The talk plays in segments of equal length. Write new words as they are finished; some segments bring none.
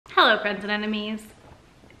Hello friends and enemies.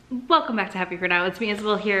 Welcome back to Happy For Now. It's me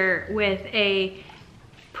Isabel here with a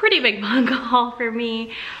pretty big manga haul for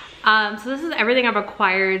me. So this is everything I've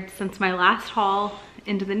acquired since my last haul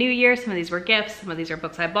into the new year. Some of these were gifts, some of these are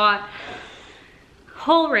books I bought.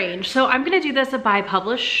 Whole range. So I'm gonna do this by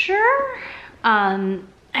publisher. I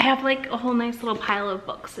have like a whole nice little pile of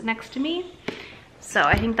books next to me. So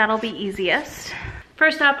I think that'll be easiest.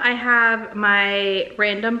 First up, I have my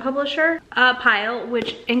random publisher pile,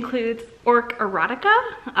 which includes Orc Erotica.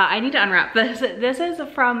 I need to unwrap this. This is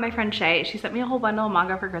from my friend Shay. She sent me a whole bundle of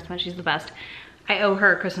manga for Christmas. She's the best. I owe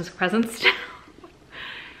her a Christmas present still.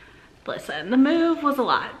 Listen, the move was a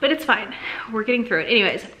lot, but it's fine. We're getting through it.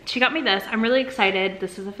 Anyways, she got me this. I'm really excited.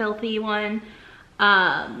 This is a filthy one.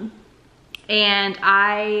 And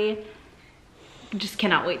I just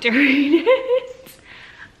cannot wait to read it.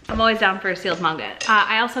 I'm always down for a sealed manga.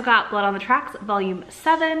 I also got Blood on the Tracks, Volume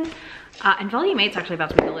 7. And Volume 8 is actually about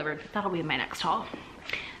to be delivered. That'll be my next haul.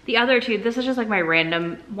 The other two, this is just like my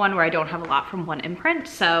random one where I don't have a lot from one imprint.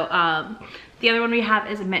 So the other one we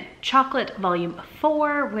have is Mint Chocolate, Volume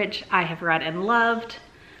 4, which I have read and loved.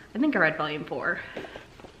 I think I read Volume 4.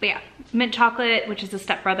 But yeah, Mint Chocolate, which is a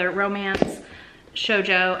stepbrother romance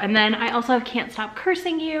shoujo. And then I also have Can't Stop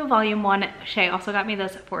Cursing You, Volume 1. Shay also got me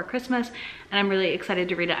this for Christmas, and I'm really excited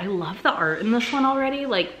to read it. I love the art in this one already.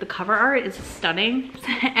 Like, the cover art is stunning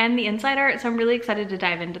and the inside art, so I'm really excited to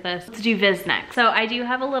dive into this. Let's do Viz next. So I do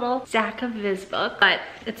have a little stack of Viz books, but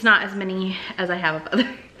it's not as many as I have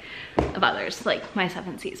of others, like my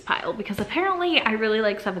 7 Seas pile, because apparently I really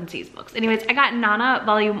like 7 Seas books. Anyways, I got Nana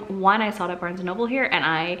Volume 1. I saw it at Barnes & Noble here, and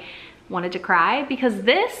I wanted to cry because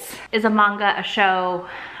this is a manga, a show.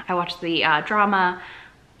 I watched the drama.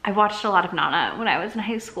 I watched a lot of Nana when I was in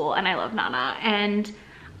high school, and I love Nana. And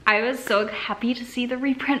I was so happy to see the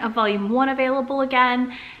reprint of Volume 1 available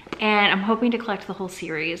again, and I'm hoping to collect the whole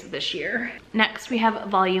series this year. Next, we have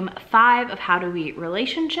Volume 5 of How to Be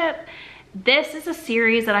Relationship. This is a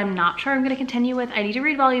series that I'm not sure I'm gonna continue with. I need to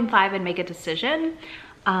read Volume 5 and make a decision.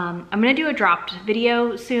 I'm gonna do a dropped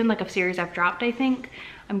video soon, like a series I've dropped, I think.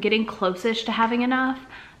 I'm getting close-ish to having enough.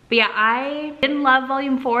 But yeah, I didn't love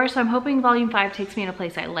Volume 4, so I'm hoping Volume 5 takes me in a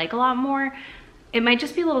place I like a lot more. It might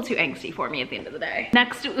just be a little too angsty for me at the end of the day.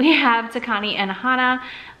 Next, we have Takani and Hana,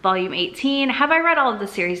 Volume 18. Have I read all of the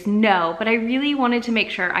series? No, but I really wanted to make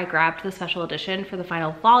sure I grabbed the special edition for the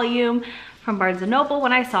final volume from Barnes & Noble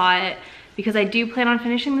when I saw it, because I do plan on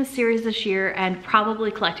finishing this series this year and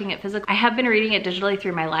probably collecting it physically. I have been reading it digitally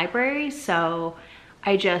through my library, so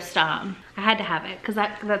I just, I had to have it because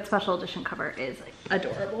that special edition cover is like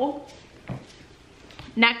adorable.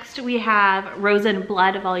 Next, we have Rose and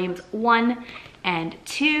Blood Volumes 1 and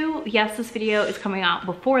 2. Yes, this video is coming out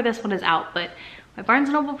before this one is out, but my Barnes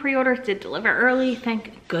 & Noble pre-orders did deliver early,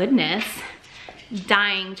 thank goodness.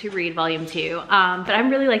 Dying to read Volume 2. But I'm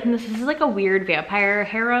really liking this. This is like a weird vampire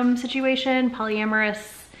harem situation,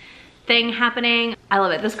 polyamorous thing happening. I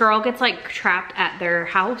love it. This girl gets like trapped at their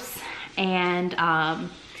house, and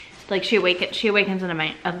like she awakens in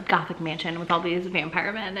a gothic mansion with all these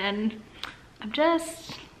vampire men, and I'm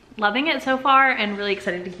just loving it so far and really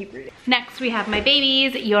excited to keep reading. Next, we have my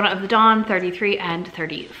babies, Yona of the Dawn 33 and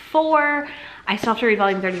 34. I still have to read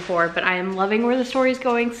Volume 34, but I am loving where the story's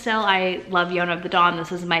going still. I love Yona of the Dawn.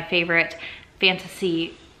 This is my favorite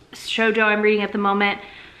fantasy shoujo I'm reading at the moment.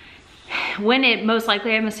 When it, most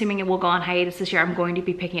likely, I'm assuming it will go on hiatus this year, I'm going to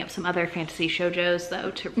be picking up some other fantasy shoujos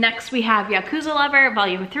though. Next, we have Yakuza Lover,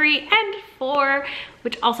 Volume 3 and 4,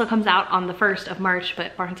 which also comes out on the 1st of March,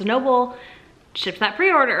 but Barnes & Noble shipped that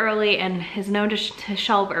pre-order early and is known to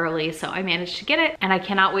shelve early, so I managed to get it, and I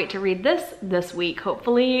cannot wait to read this week,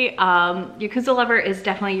 hopefully. Yakuza Lover is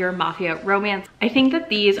definitely your mafia romance. I think that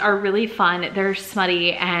these are really fun. They're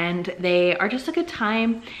smutty and they are just a good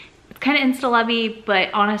time. It's kind of insta-lovey,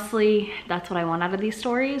 but honestly, that's what I want out of these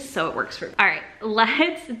stories, so it works for me. All right,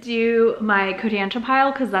 let's do my Kodansha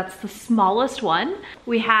pile, because that's the smallest one.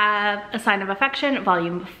 We have A Sign of Affection,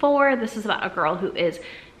 Volume 4. This is about a girl who is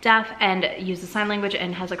deaf and uses sign language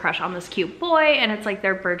and has a crush on this cute boy, and it's like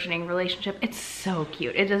their burgeoning relationship. It's so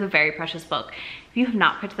cute. It is a very precious book. If you have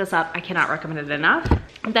not picked this up, I cannot recommend it enough.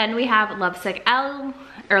 Then we have Lovesick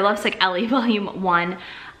Ellie Volume 1.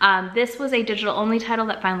 This was a digital only title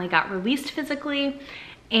that finally got released physically,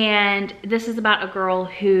 and this is about a girl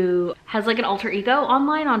who has like an alter ego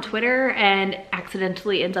online on Twitter and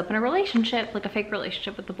accidentally ends up in a relationship, like a fake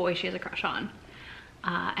relationship with the boy she has a crush on.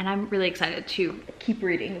 And I'm really excited to keep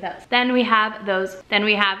reading those. Then we have those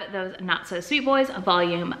Not So Sweet Boys,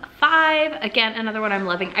 volume 5. Again, another one I'm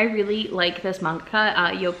loving. I really like this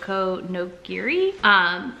mangaka, Yoko Nogiri.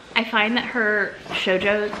 I found that her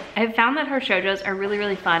shoujos are really,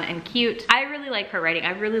 really fun and cute. I really like her writing.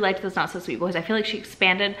 I really liked those Not So Sweet Boys. I feel like she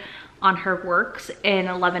expanded on her works in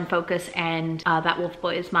Love and Focus and That Wolf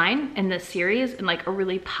Boy Is Mine in this series in like a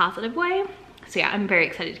really positive way. So yeah, I'm very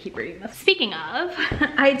excited to keep reading this. Speaking of,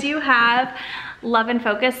 I do have Love and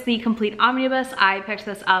Focus, the complete omnibus. I picked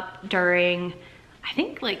this up during, I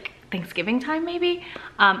think like Thanksgiving time maybe.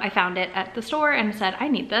 I found it at the store and said, I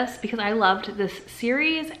need this because I loved this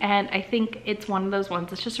series. And I think it's one of those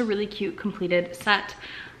ones that's just a really cute completed set.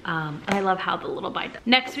 And I love how the little bind.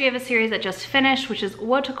 Next, we have a series that just finished, which is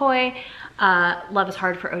Wotakoi, Love is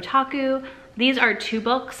Hard for Otaku. These are 2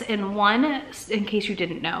 books in one, in case you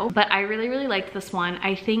didn't know, but I really, really liked this one.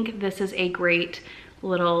 I think this is a great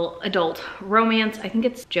little adult romance. I think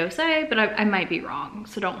it's josei, but I might be wrong,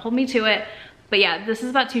 so don't hold me to it. But yeah, this is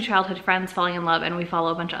about 2 childhood friends falling in love, and we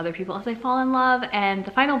follow a bunch of other people as they fall in love, and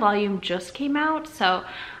the final volume just came out, so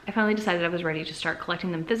I finally decided I was ready to start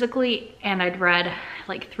collecting them physically, and I'd read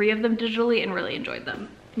like 3 of them digitally and really enjoyed them.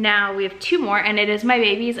 Now we have 2 more, and it is my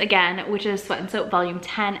babies again, which is Sweat and Soap volume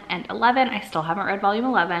 10 and 11. I still haven't read volume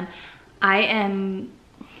 11. I am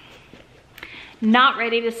not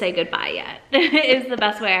ready to say goodbye yet is the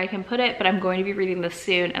best way I can put it, but I'm going to be reading this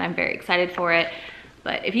soon and I'm very excited for it.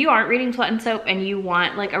 But if you aren't reading Sweat and Soap and you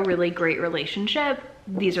want like a really great relationship,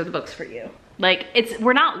 these are the books for you. Like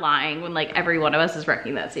we're not lying when like every one of us is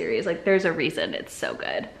wrecking that series. Like there's a reason it's so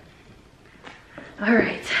good. All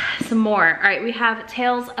right, some more. All right, we have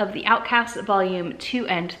Tales of the Outcast, volume 2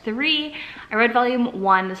 and 3. I read volume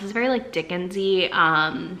 1. This is very like Dickensy,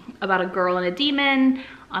 about a girl and a demon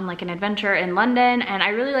on like an adventure in London. And I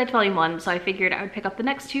really liked volume 1, so I figured I would pick up the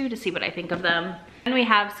next 2 to see what I think of them. And we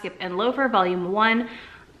have Skip and Loafer, volume 1.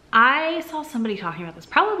 I saw somebody talking about this,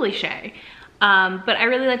 probably Shay. But I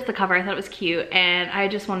really liked the cover. I thought it was cute and I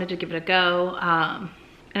just wanted to give it a go.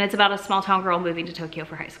 And it's about a small town girl moving to Tokyo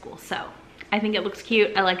for high school. So I think it looks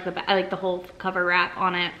cute. I like the whole cover wrap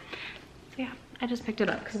on it. So yeah, I just picked it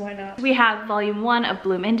up because why not? We have volume 1 of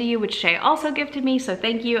Bloom Into You, which Shay also gifted me, so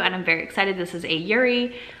thank you. And I'm very excited. This is a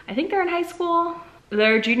Yuri. I think they're in high school.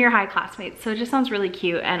 They're junior high classmates, so it just sounds really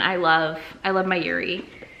cute. And I love my Yuri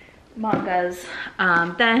mangas.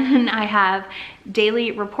 Then I have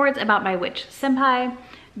Daily Reports About My Witch Senpai.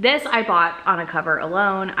 This I bought on a cover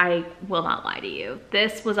alone. I will not lie to you.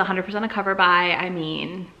 This was 100% a cover buy. I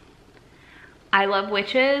mean, I love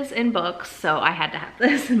witches in books, so I had to have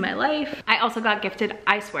this in my life. I also got gifted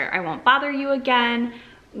I Swear I Won't Bother You Again,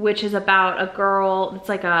 which is about a girl, it's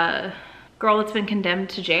like a girl that's been condemned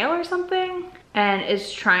to jail or something and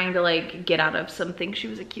is trying to like get out of something she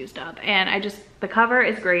was accused of. And the cover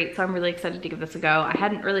is great, so I'm really excited to give this a go. I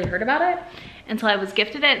hadn't really heard about it until I was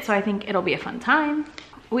gifted it, so I think it'll be a fun time.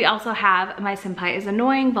 We also have My Senpai is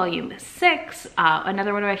Annoying, volume 6,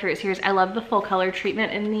 another one of my favorite series. I love the full color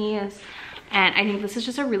treatment in these. And I think this is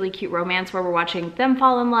just a really cute romance where we're watching them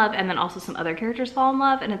fall in love and then also some other characters fall in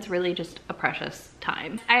love, and it's really just a precious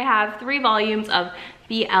time. I have 3 volumes of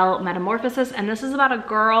BL Metamorphosis, and this is about a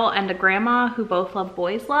girl and a grandma who both love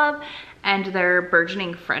boys love and their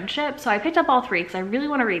burgeoning friendship. So I picked up all 3 because I really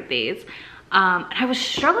want to read these. I was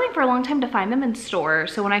struggling for a long time to find them in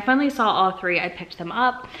stores, so when I finally saw all 3, I picked them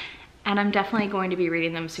up. And I'm definitely going to be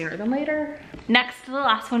reading them sooner than later. Next, the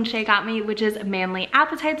last one Shay got me, which is Manly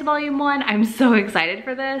Appetites Volume 1. I'm so excited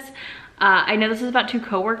for this. I know this is about 2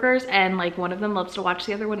 coworkers and like one of them loves to watch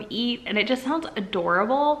the other one eat, and it just sounds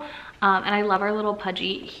adorable. And I love our little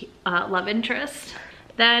pudgy love interest.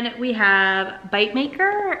 Then we have Bite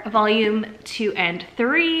Maker, Volume 2 and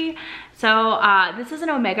 3. So this is an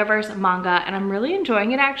Omegaverse manga and I'm really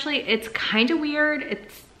enjoying it actually. It's kind of weird,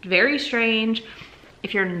 it's very strange.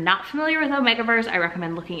 If you're not familiar with Omegaverse, I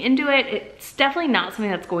recommend looking into it. It's definitely not something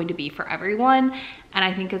that's going to be for everyone, and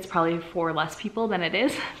I think it's probably for less people than it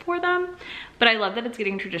is for them. But I love that it's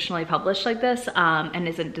getting traditionally published like this and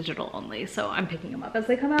isn't digital only, so I'm picking them up as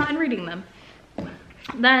they come out and reading them.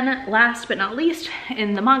 Then last but not least,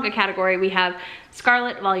 in the manga category, we have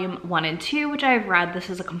Scarlet Volume 1 and 2, which I have read. This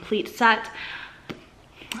is a complete set.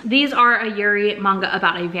 These are a Yuri manga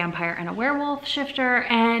about a vampire and a werewolf shifter,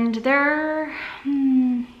 and they're,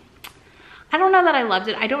 I don't know that I loved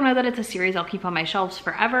it. I don't know that it's a series I'll keep on my shelves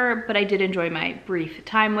forever, but I did enjoy my brief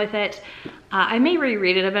time with it. I may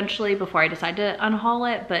reread it eventually before I decide to unhaul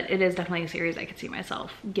it, but it is definitely a series I could see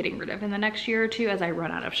myself getting rid of in the next year or 2 as I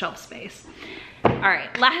run out of shelf space. All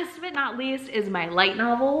right, last but not least is my light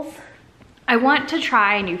novels. I want to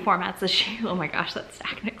try new formats this year. Oh my gosh, that's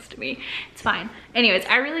stacked next to me. It's fine. Anyways,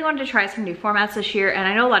 I really wanted to try some new formats this year, and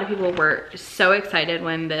I know a lot of people were so excited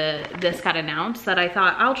when this got announced that I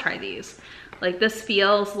thought I'll try these. Like, this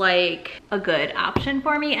feels like a good option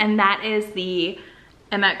for me, and that is the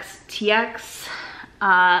MXTX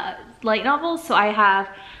light novels. So I have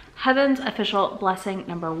Heaven's Official Blessing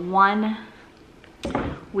 #1.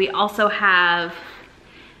 We also have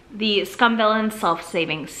the Scum Villain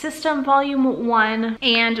Self-Saving System Volume 1,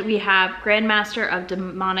 and we have Grandmaster of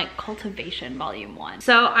Demonic Cultivation Volume 1.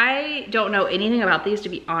 So I don't know anything about these, to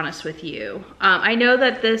be honest with you. I know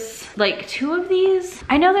that this, like 2 of these,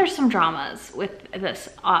 I know there's some dramas with this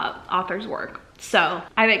author's work. So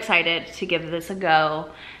I'm excited to give this a go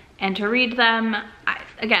and to read them.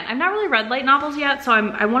 Again, I've not really read light novels yet, so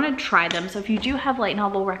I want to try them. So if you do have light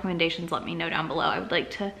novel recommendations, let me know down below. I would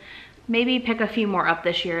like to maybe pick a few more up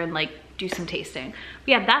this year and like do some tasting. But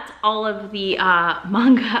yeah, that's all of the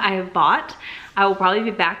manga I have bought. I will probably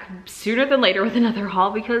be back sooner than later with another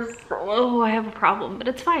haul because, oh, I have a problem, but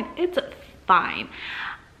it's fine. It's fine.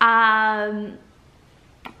 I'll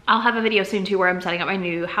have a video soon too where I'm setting up my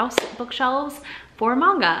new house bookshelves for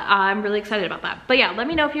manga. I'm really excited about that. But yeah, let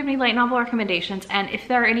me know if you have any light novel recommendations, and if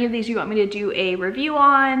there are any of these you want me to do a review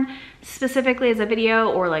on specifically as a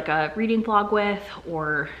video, or like a reading vlog with,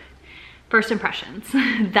 or first impressions.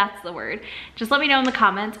 That's the word. Just let me know in the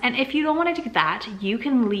comments. And if you don't want to do that, you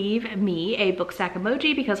can leave me a book stack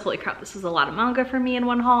emoji, because holy crap, this is a lot of manga for me in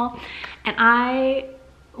one haul. And I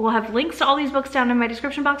will have links to all these books down in my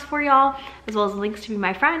description box for y'all, as well as links to be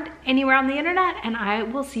my friend anywhere on the internet. And I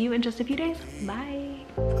will see you in just a few days. Bye.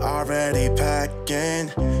 Already packing,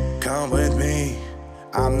 come with me.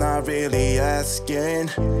 I'm not really asking.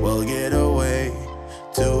 We'll get away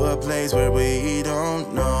to a place where we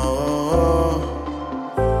don't know.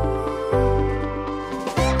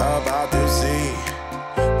 About to see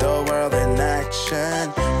the world in action,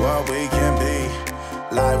 what we can be,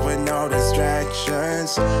 life with no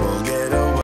distractions. We'll get